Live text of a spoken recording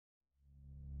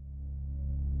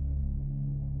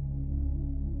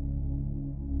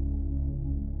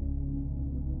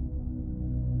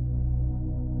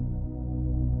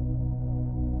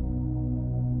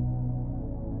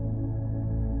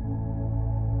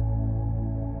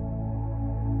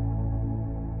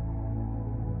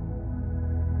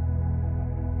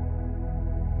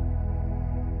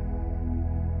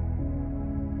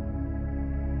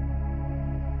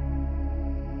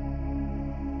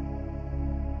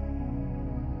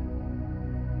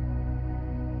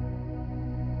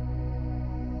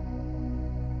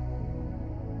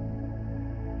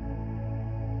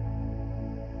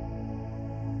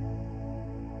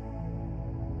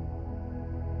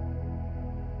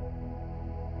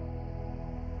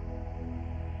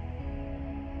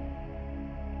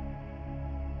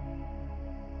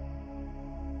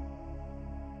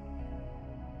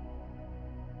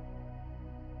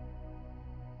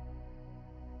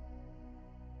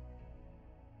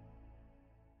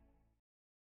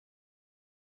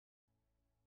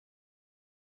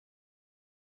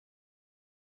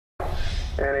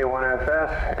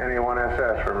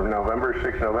NA1SS from November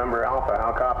 6 November Alpha.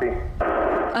 How copy?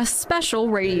 A special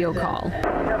radio call.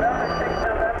 November 6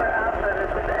 November Alpha. This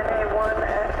is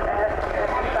NA1SS.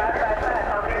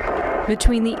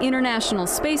 Between the International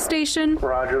Space Station.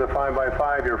 Roger the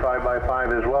 5x5. You're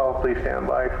 5x5 as well. Please stand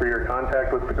by for your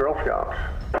contact with the Girl Scouts.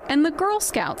 And the Girl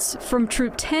Scouts from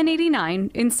Troop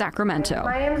 1089 in Sacramento.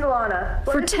 My name's Alana.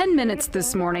 For 10 minutes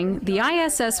this morning, the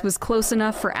ISS was close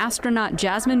enough for astronaut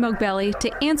Jasmine Mogbelli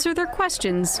to answer their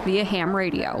questions via ham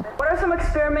radio. What are some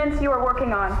experiments you are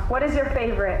working on? What is your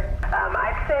favorite?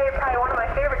 I'd say probably one of my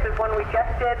favorites is one we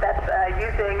just did that's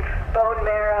using bone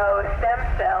marrow stem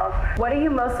cells. What are you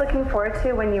most looking forward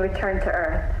to when you return to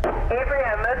Earth? Avery,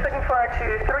 I'm most looking forward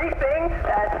to three things: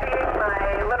 seeing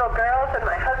my little girls and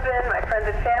my husband, my friends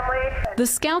and family. The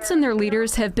Scouts and their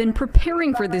leaders have been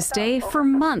preparing for this day for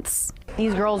months.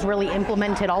 These girls really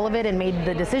implemented all of it and made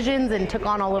the decisions and took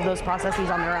on all of those processes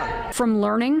on their own. From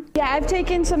learning. Yeah, I've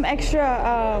taken some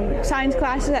extra science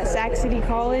classes at Sac City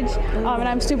College, and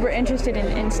I'm super interested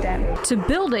in STEM. To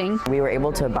building. We were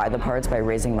able to buy the parts by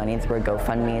raising money through a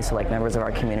GoFundMe, so members of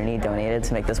our community donated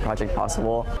to make this project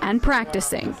possible. And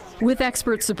practicing, with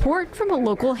expert support from a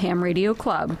local ham radio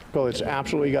club. Well, it's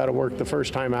absolutely got to work the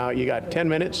first time out. You got 10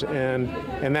 minutes and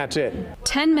that's it.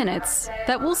 10 minutes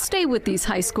that will stay with these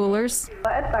high schoolers.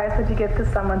 What advice would you give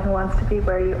to someone who wants to be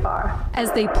where you are?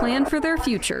 As they plan for their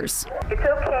futures. It's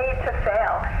okay to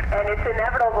fail, and it's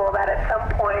inevitable that at some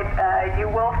point you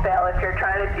will fail if you're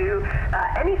trying to do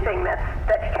anything that's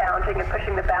challenging and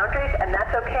pushing the boundaries, and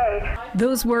that's okay.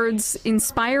 Those words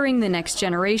inspiring the next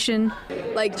generation.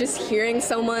 Just hearing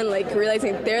someone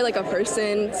realizing they're a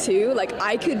person too.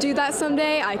 I could do that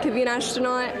someday. I could be an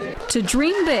astronaut. To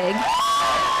dream big.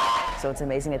 So it's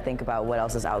amazing to think about what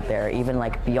else is out there, even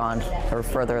beyond or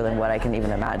further than what I can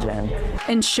even imagine.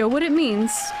 And show what it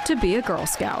means to be a Girl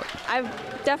Scout. I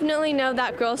definitely know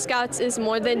that Girl Scouts is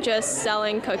more than just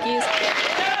selling cookies.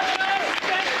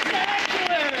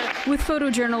 With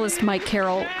photojournalist Mike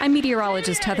Carroll, I'm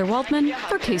meteorologist Heather Waldman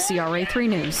for KCRA 3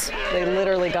 News. They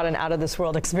literally got an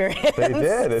out-of-this-world experience. They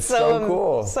did. It's so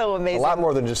cool. So amazing. A lot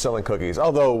more than just selling cookies,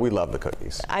 although we love the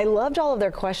cookies. I loved all of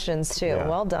their questions, too. Yeah.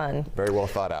 Well done. Very well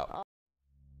thought out.